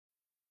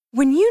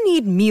When you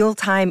need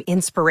mealtime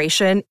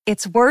inspiration,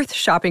 it's worth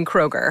shopping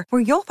Kroger,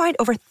 where you'll find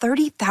over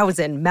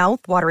 30,000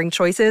 mouth-watering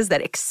choices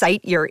that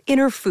excite your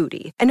inner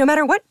foodie. And no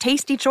matter what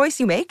tasty choice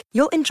you make,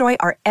 you'll enjoy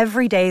our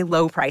everyday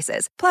low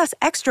prices, plus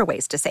extra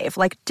ways to save,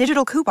 like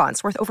digital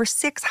coupons worth over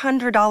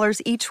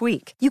 $600 each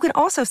week. You can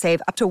also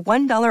save up to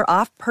 $1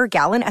 off per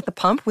gallon at the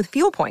pump with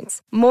fuel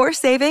points. More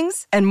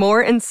savings and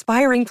more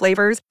inspiring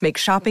flavors make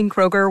shopping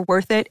Kroger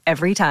worth it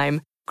every time.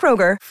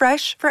 Kroger,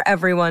 fresh for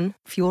everyone.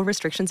 Fuel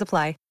restrictions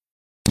apply.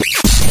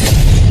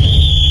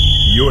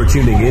 You're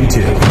tuning into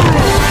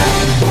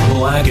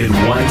Black and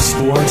White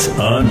Sports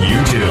on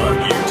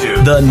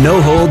YouTube. The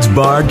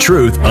no-holds-barred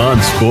truth on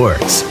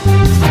sports.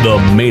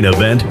 The main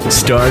event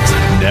starts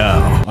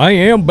now. I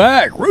am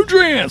back.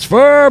 Rudrance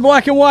for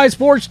Black and White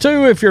Sports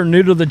 2. If you're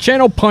new to the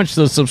channel, punch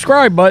the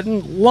subscribe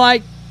button,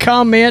 like,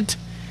 comment,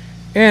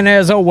 and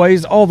as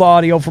always, all the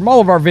audio from all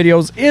of our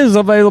videos is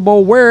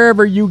available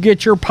wherever you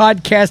get your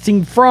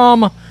podcasting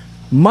from.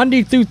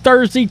 Monday through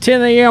Thursday,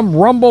 10 a.m.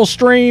 Rumble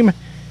stream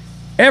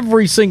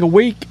every single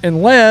week,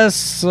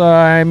 unless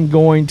I'm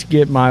going to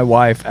get my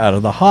wife out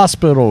of the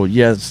hospital.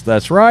 Yes,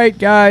 that's right,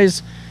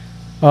 guys.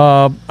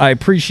 I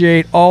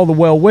appreciate all the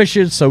well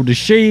wishes. So does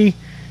she.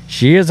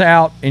 She is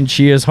out and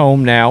she is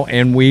home now,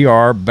 and we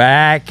are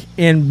back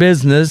in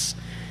business.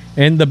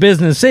 And the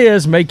business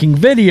is making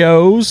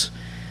videos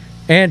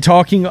and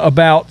talking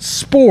about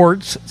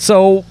sports.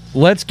 So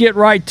let's get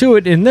right to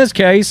it. In this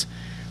case,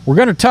 we're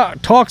going to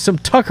talk some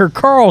Tucker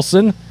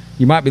Carlson.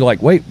 You might be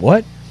like, wait,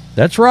 what?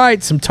 That's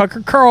right, some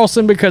Tucker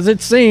Carlson, because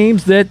it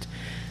seems that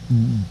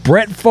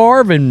Brett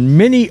Favre and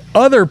many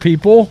other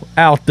people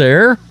out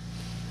there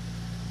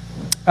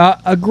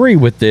agree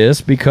with this,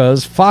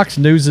 because Fox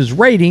News'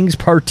 ratings,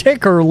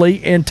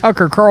 particularly in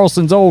Tucker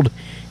Carlson's old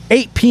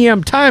 8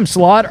 p.m. time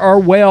slot, are,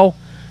 well,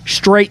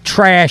 straight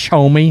trash,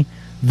 homie.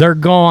 They're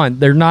gone.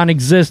 They're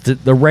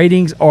non-existent. The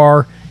ratings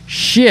are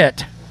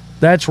shit.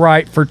 That's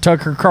right, for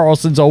Tucker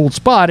Carlson's old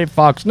spot at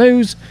Fox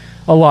News.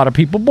 A lot of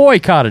people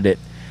boycotted it.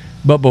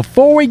 But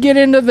before we get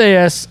into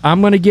this,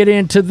 I'm going to get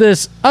into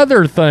this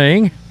other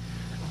thing,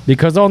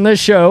 because on this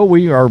show,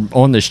 we are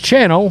on this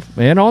channel,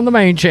 and on the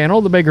main channel,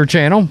 the bigger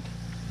channel,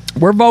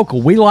 we're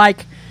vocal. We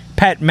like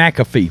Pat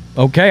McAfee,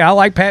 okay? I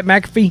like Pat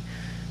McAfee.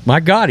 My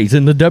God, he's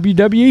in the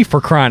WWE,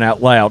 for crying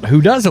out loud. Who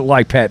doesn't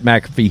like Pat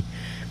McAfee?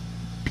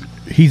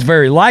 He's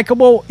very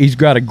likable. He's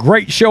got a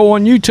great show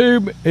on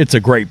YouTube. It's a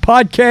great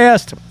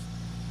podcast.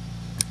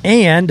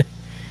 And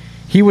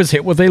he was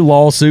hit with a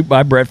lawsuit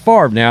by Brett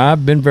Favre. Now,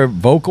 I've been very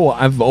vocal.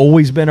 I've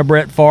always been a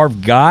Brett Favre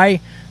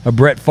guy, a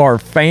Brett Favre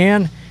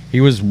fan. He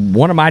was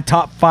one of my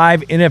top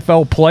 5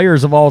 NFL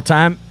players of all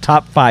time,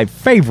 top 5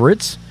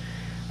 favorites.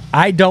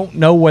 I don't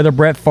know whether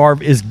Brett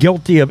Favre is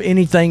guilty of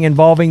anything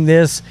involving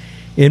this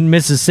in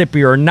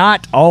Mississippi or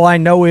not. All I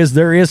know is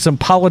there is some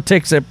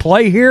politics at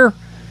play here.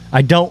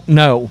 I don't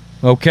know,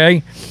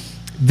 okay?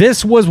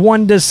 This was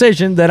one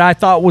decision that I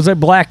thought was a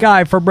black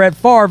eye for Brett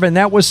Favre, and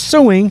that was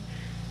suing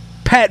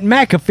Pat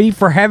McAfee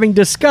for having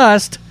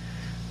discussed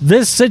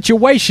this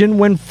situation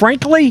when,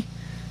 frankly,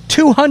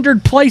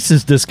 200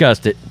 places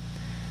discussed it.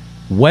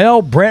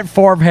 Well, Brett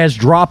Favre has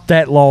dropped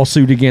that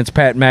lawsuit against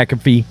Pat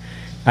McAfee.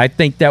 I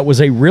think that was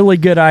a really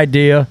good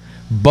idea.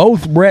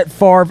 Both Brett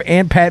Favre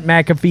and Pat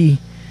McAfee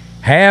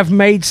have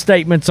made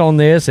statements on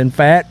this. In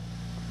fact,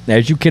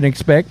 as you can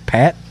expect,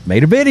 Pat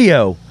made a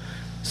video.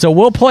 So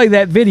we'll play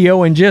that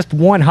video in just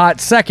one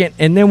hot second,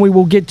 and then we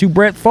will get to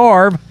Brett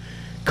Favre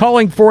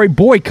calling for a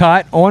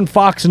boycott on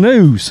Fox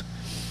News.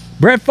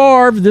 Brett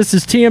Favre, this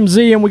is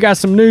TMZ, and we got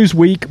some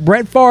Newsweek.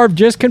 Brett Favre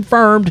just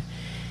confirmed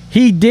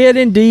he did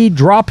indeed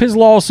drop his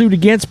lawsuit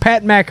against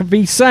Pat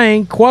McAfee,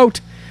 saying, quote,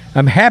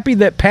 "I'm happy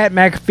that Pat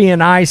McAfee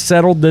and I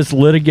settled this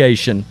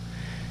litigation.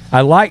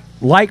 I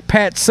like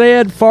Pat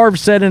said," Favre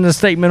said in a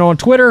statement on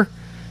Twitter,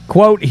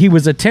 quote, "he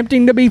was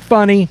attempting to be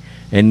funny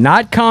and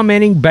not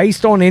commenting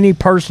based on any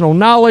personal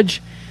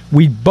knowledge.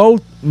 We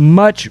both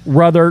much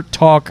rather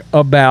talk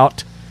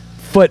about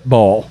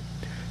football."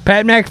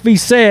 Pat McAfee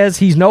says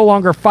he's no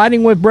longer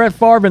fighting with Brett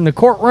Favre in the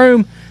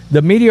courtroom.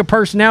 The media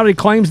personality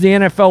claims the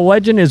NFL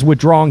legend is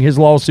withdrawing his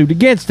lawsuit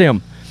against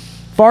him.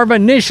 Favre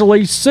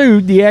initially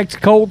sued the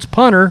ex-Colts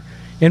punter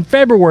in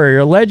February.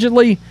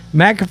 Allegedly,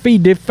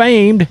 McAfee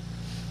defamed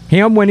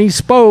him when he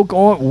spoke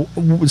on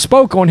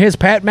his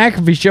Pat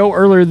McAfee show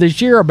earlier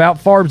this year about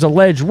Favre's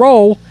alleged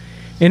role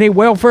in a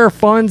welfare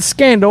fund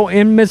scandal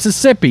in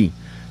Mississippi.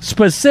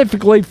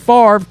 Specifically,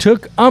 Favre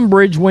took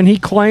umbrage when he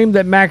claimed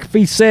that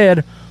McAfee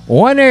said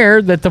on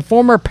air that the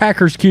former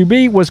Packers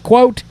QB was,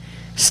 quote,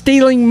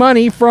 "stealing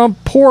money from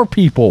poor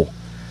people."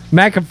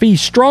 McAfee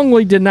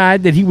strongly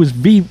denied that he was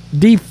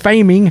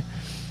defaming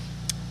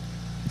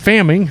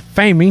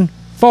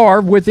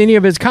Favre with any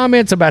of his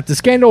comments about the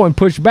scandal, and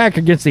pushed back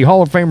against the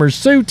Hall of Famer's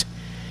suit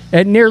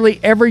at nearly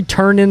every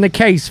turn in the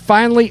case.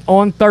 Finally,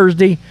 on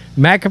Thursday,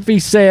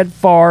 McAfee said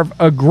Favre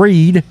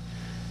agreed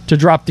to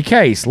drop the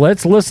case.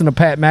 Let's listen to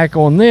Pat Mack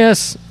on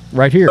this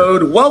right here.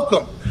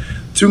 Welcome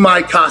to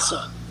my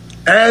casa.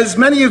 As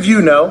many of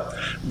you know,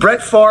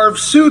 Brett Favre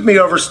sued me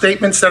over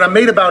statements that I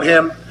made about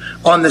him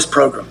on this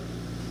program.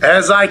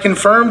 As I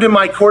confirmed in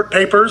my court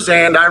papers,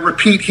 and I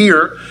repeat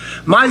here,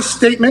 my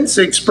statements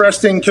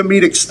expressed in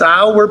comedic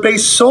style were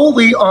based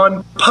solely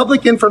on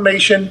public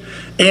information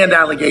and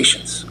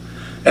allegations.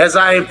 As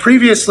I have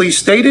previously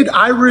stated,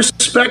 I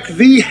respect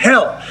the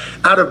hell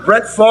out of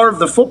Brett Favre,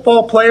 the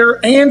football player,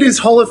 and his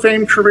Hall of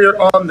Fame career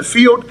on the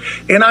field,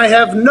 and I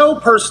have no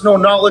personal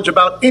knowledge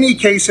about any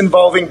case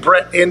involving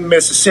Brett in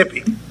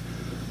Mississippi.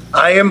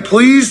 I am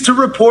pleased to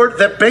report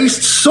that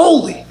based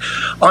solely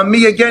on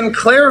me again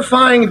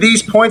clarifying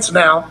these points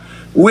now,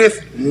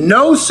 with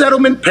no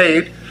settlement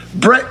paid,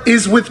 Brett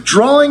is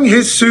withdrawing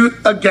his suit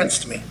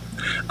against me.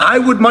 I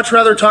would much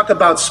rather talk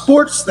about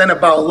sports than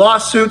about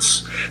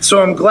lawsuits,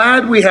 so I'm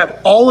glad we have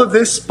all of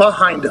this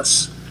behind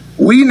us.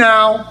 We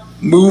now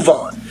move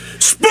on.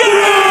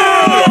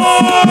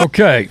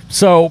 Okay,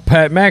 so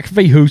Pat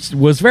McAfee, who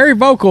was very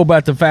vocal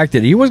about the fact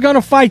that he was going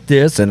to fight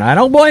this, and I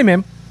don't blame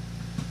him.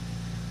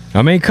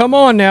 I mean, come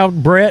on now,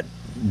 Brett.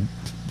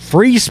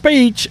 Free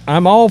speech.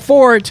 I'm all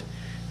for it.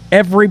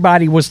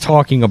 Everybody was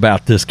talking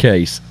about this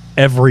case.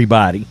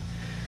 Everybody.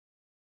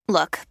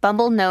 Look,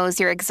 Bumble knows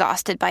you're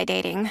exhausted by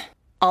dating.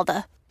 All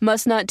the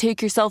must not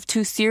take yourself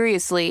too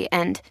seriously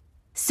and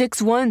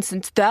 6'1"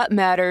 since that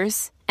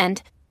matters.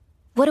 And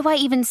what do I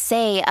even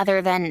say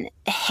other than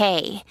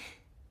hey?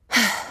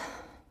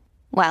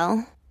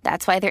 Well,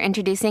 that's why they're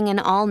introducing an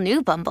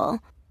all-new Bumble.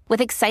 With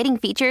exciting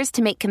features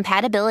to make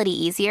compatibility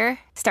easier,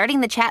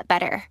 starting the chat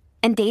better,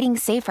 and dating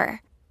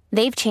safer.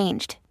 They've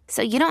changed,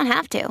 so you don't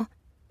have to.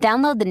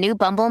 Download the new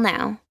Bumble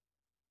now.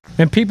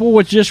 And people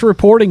was just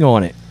reporting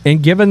on it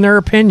and giving their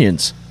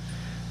opinions.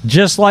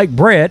 Just like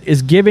Brett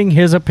is giving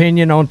his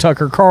opinion on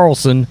Tucker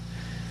Carlson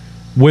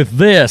with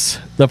this.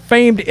 The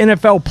famed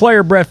NFL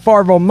player Brett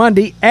Favre on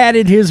Monday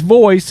added his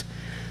voice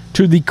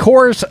to the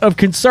chorus of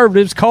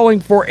conservatives calling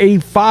for a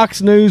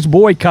Fox News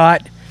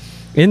boycott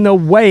in the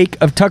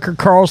wake of Tucker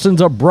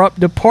Carlson's abrupt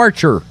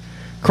departure.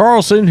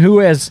 Carlson, who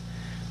has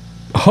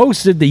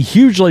hosted the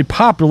hugely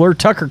popular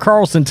Tucker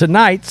Carlson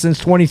Tonight since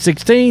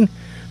 2016,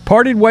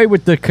 parted way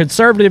with the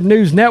conservative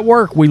news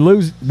network. We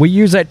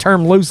use that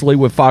term loosely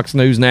with Fox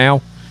News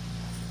now.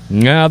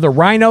 The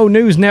Rhino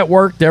News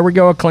Network, there we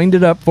go, I cleaned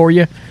it up for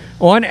you,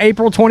 on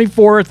April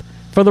 24th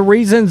for the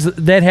reasons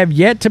that have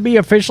yet to be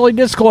officially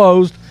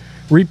disclosed.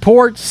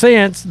 Reports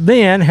since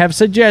then have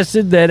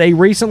suggested that a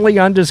recently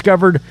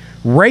undiscovered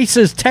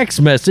racist text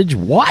message,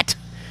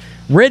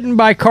 written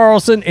by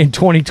Carlson in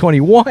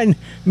 2021,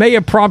 may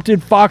have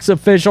prompted Fox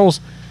officials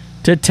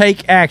to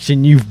take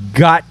action. You've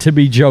got to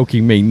be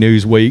joking me,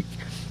 Newsweek.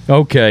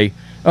 Okay.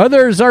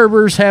 Other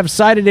observers have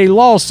cited a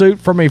lawsuit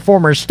from a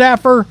former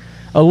staffer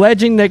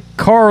alleging that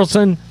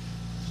Carlson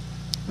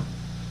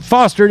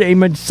fostered a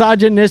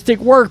misogynistic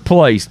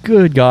workplace.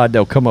 Good God,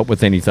 they'll come up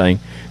with anything.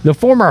 The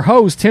former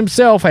host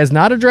himself has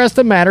not addressed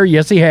the matter.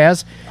 Yes, he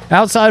has.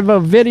 Outside of a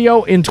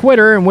video in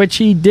Twitter in which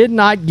he did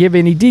not give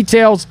any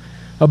details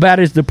about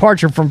his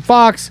departure from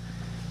Fox.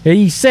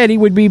 He said he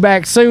would be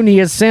back soon. He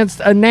has since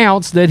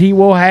announced that he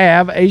will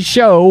have a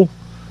show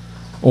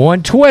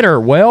on Twitter.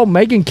 Well,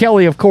 Megyn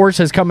Kelly, of course,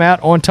 has come out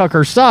on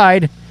Tucker's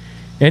side,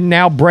 and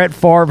now Brett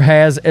Favre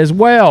has as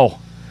well.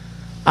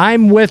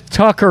 I'm with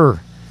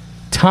Tucker.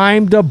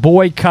 Time to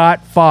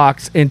boycott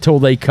Fox until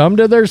they come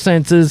to their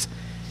senses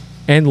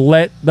and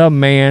let the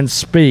man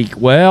speak.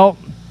 Well,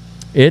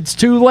 it's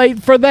too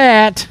late for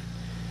that,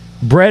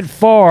 Brett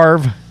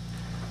Favre,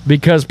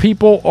 because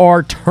people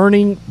are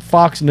turning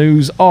Fox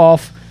News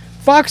off.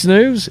 Fox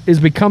News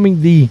is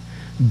becoming the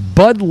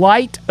Bud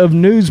Light of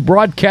news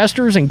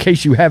broadcasters, in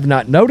case you have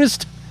not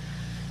noticed.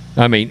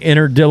 I mean,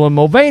 enter Dylan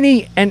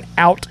Mulvaney and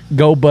out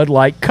go Bud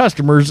Light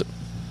customers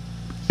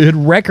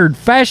in record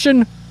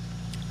fashion.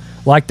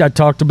 Like I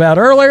talked about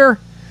earlier,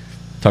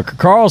 Tucker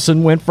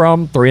Carlson went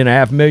from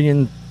 3.5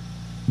 million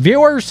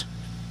viewers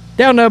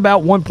down to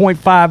about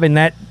 1.5 in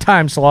that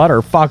time slot,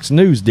 or Fox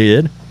News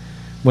did,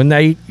 when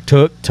they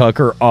took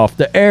Tucker off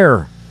the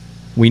air.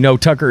 We know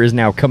Tucker is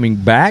now coming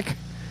back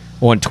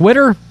on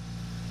Twitter.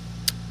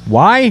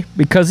 Why?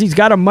 Because he's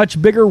got a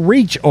much bigger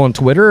reach on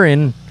Twitter,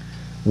 and,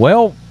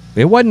 well,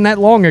 it wasn't that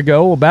long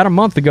ago, about a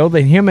month ago,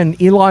 that him and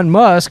Elon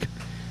Musk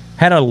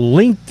had a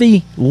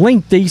lengthy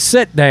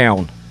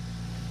sit-down.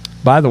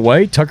 By the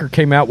way, Tucker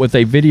came out with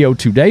a video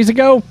 2 days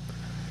ago,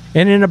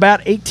 and in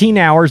about 18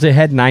 hours, it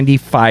had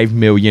 95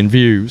 million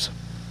views.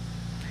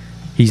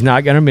 He's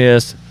not going to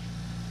miss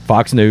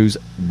Fox News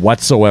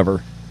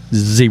whatsoever.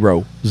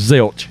 Zero.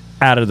 Zilch.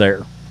 Out of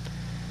there.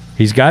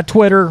 He's got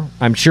Twitter.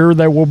 I'm sure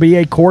there will be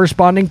a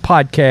corresponding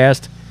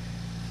podcast,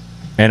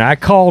 and I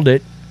called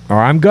it, or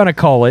I'm going to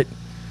call it,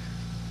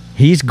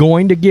 he's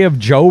going to give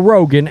Joe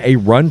Rogan a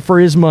run for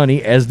his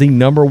money as the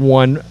number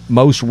one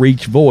most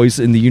reached voice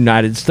in the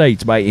United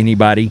States by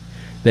anybody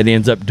that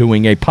ends up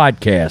doing a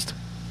podcast.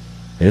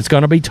 It's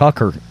going to be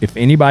Tucker if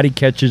anybody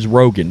catches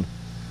Rogan.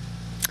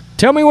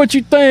 Tell me what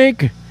you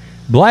think.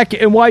 Black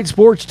and White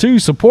Sports 2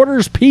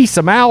 supporters, peace.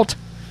 I'm out.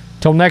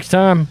 Till next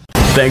time.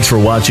 Thanks for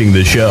watching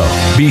the show.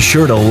 Be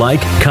sure to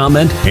like,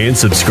 comment, and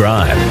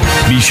subscribe.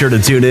 Be sure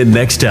to tune in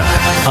next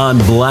time on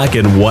Black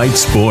and White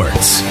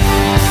Sports.